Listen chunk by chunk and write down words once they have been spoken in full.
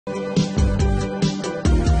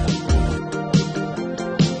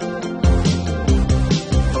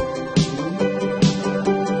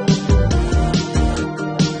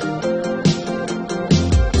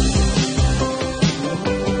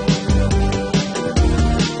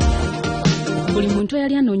Buli muntu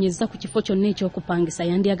yali anoonyeza ku kifo kyonna eky'okupangisa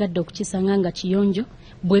yandiyagadde okukisanga nga kiyonjo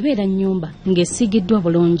bw'ebeera nnyumba ng'esiigiddwa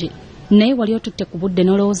bulungi. Naye wali otutte ku budde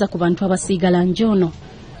n'olowooza ku bantu abasiiga langi ono.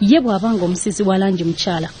 Ye bw'aba ng'omusizi wa langi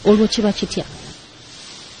mukyala, olwo kiba kitya?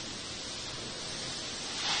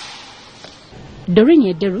 Doreen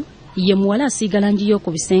Ederu ye muwala asiiga langi y'oku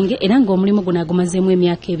bisenge era ng'omulimu guno agumazeemu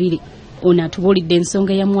emyaka 2. Ono atubuulidde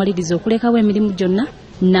ensonga eyamuwaliriza okulekawo emirimu gyonna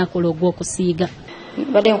n'akola ogw'okusiiga.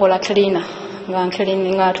 Badde nkola cleaner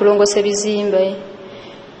nga tulongose ebizimbe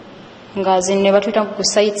nga zinne batuyita ku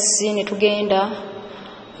sites ne tugenda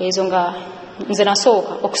ezo nga nze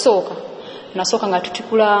nasooka nga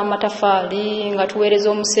tutikula amatafaali nga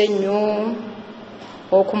tuweereza omusenyu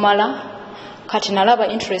okumala kati nalaba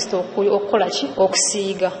interest okukola ki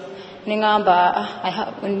okusiiga nengamba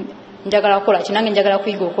njagala kukola ki nange njagala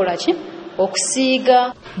kuyiga okukola ki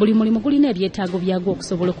okusiiga. Buli mulimu gulina ebyetaago byagwo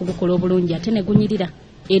okusobola okugukola obulungi ate ne gunyirira.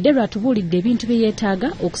 Ederu atubuulidde ebintu bye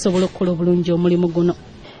yeetaaga okusobola okukola obulungi omulimu guno.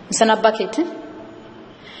 Nsana bucket,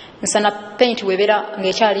 nsana paint webeera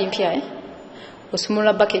ng'ekyali mpya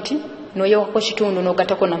osumulula bucket n'oyawako kitundu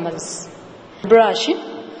n'ogattako n'amazzi. Brush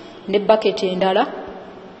ne bucket endala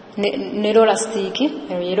ne roller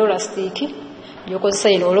stick gy'okozesa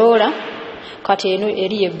eno roller kati eno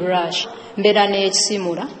eri ye brush mbeera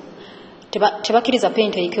n'ekisimula. Tebakkiriza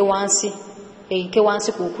paint eyike wansi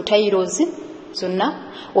ku tiles zonna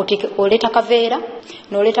oleeta kaveera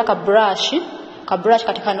n'oleeta ka brush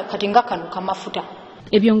kati nga kano kamafuta.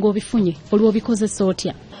 Ebyo ng'obifunye olw'obikozesa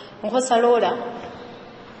otya? Nkozesa roller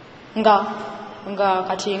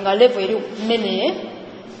nga level eri nene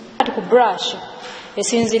kati ku brush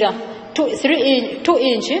esinzira 2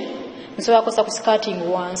 inch nsobola kukosa ku skirting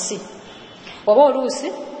wansi oba oluusi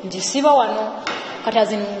ngisiba wano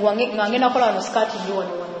kati nga ngenda kola wano skirting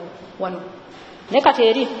wano ne kati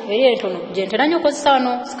eri entono gye ntera nnyo okozesa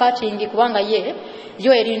wano skirting kubanga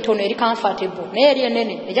yo eri ntono eri comfortable naye eri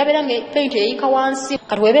enene ejabeera nga paint eyika wansi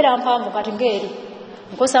kati webeera mpanvu kati ng'eri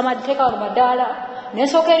nkozesa amateeka wano madaala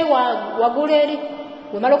nensooka eri waggulu eri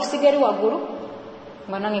wemala okusiga eri waggulu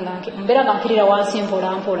nga nange mbeera nga mpirira wansi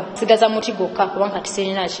mpola sigaza muti gokka kubanga kati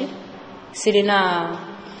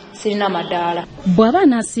sirina madaala. Bw'aba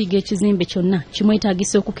anaasiiga ekizimbe kyonna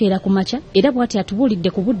kimwetaagisa okukeera ku makya era bw'ati atubuulidde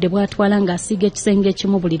ku budde bw'atwala ng'asiiga ekisenge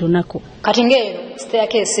ekimu buli lunaku. Kati ng'eno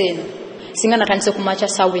staircase eno singa natandise ku makya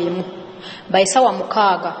ssaawa emu by ssaawa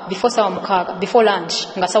 6 before lunch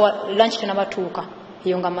nga ssaawa lunch tenabatuuka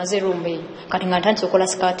eyo nga maze room eyo kati nga ntandise okukola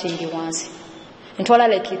skirting wansi ntwala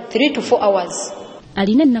like 3 to 4 hours.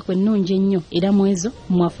 Alina ennaku ennungi ennyo era mu ezo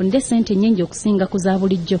mwafunde ssente nnyingi okusinga ku za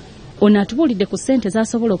bulijjo. Ono atubuulidde ku ssente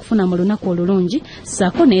z'asobola okufuna mu lunaku olulungi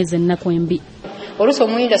ssaako n'ezo ennaku embi. Oluusi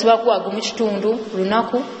omuyindi asobola kuwa gumu kitundu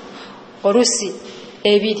lunaku oluusi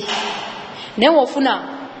 2 naye ofuna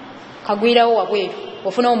kagwirawo wabweru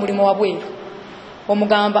ofunawo omulimu wabweru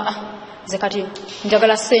omugamba nze kati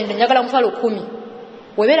njagala ssente njagala mutwalo 10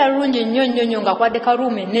 webeera lulungi nnyo ng'akwadde ka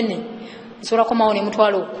ruumu ennene nsobola komawo ne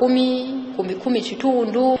mutwalo 10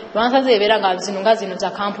 kitundu lwansaze ebeera nga zino za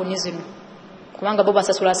kampuni zino kubanga bo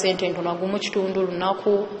basasula ssente ntono gumu kitundu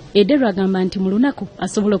lunaku. Ederu agamba nti mu lunaku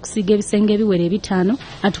asobola okusiiga ebisenge ebiwera 5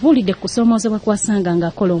 atubuulidde kusomoozebwa kwasanga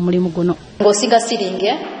ng'akola omulimu guno. Ng'osiiga siringi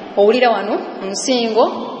owulira wano nsingo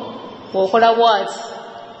bw'okola bwati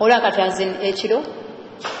olaba kati azin ekiro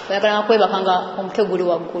oyagala nga kwebaka nga omutwe guli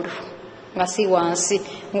waggulu nga si wansi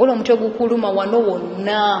ngola omutwe gukuluma wano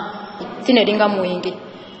wonna sina eringa mwenge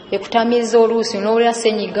ekutamiza oluusi n'owulira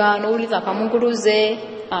senyiga n'owuliza akamuguluze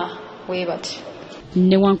weebati.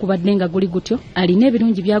 Newankubadde nga guli gutyo alina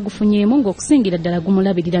ebirungi byagufunyeemu ng'okusingira ddala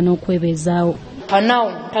gumulabirira n'okwebeezaawo.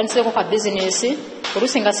 Panawo ntandiseko ka bizinesi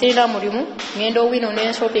oluusi nga sirina mulimu ngenda owino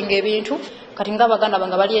n'enshopping ebintu kati ng'abaganda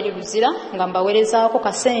bange bali eri luzira nga mbaweerezaako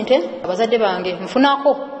ka ssente abazadde bange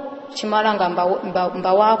nfunako kimala nga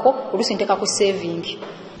mbawaako oluusi nteeka ku saving.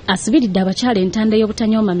 Asubiridde abakyala entanda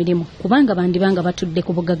y'obutanyooma mirimu kubanga bandibanga batudde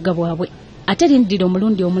ku bugagga bwabwe. Ate lindirira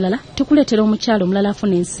omulundi omulala tukuleetera omukyala omulala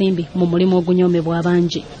afuna ensimbi mu mulimu ogunyoomebwa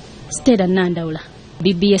abangi. Stella Nandawula,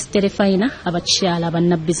 BBS Terefayina, abakyala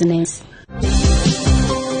bannabizinensi.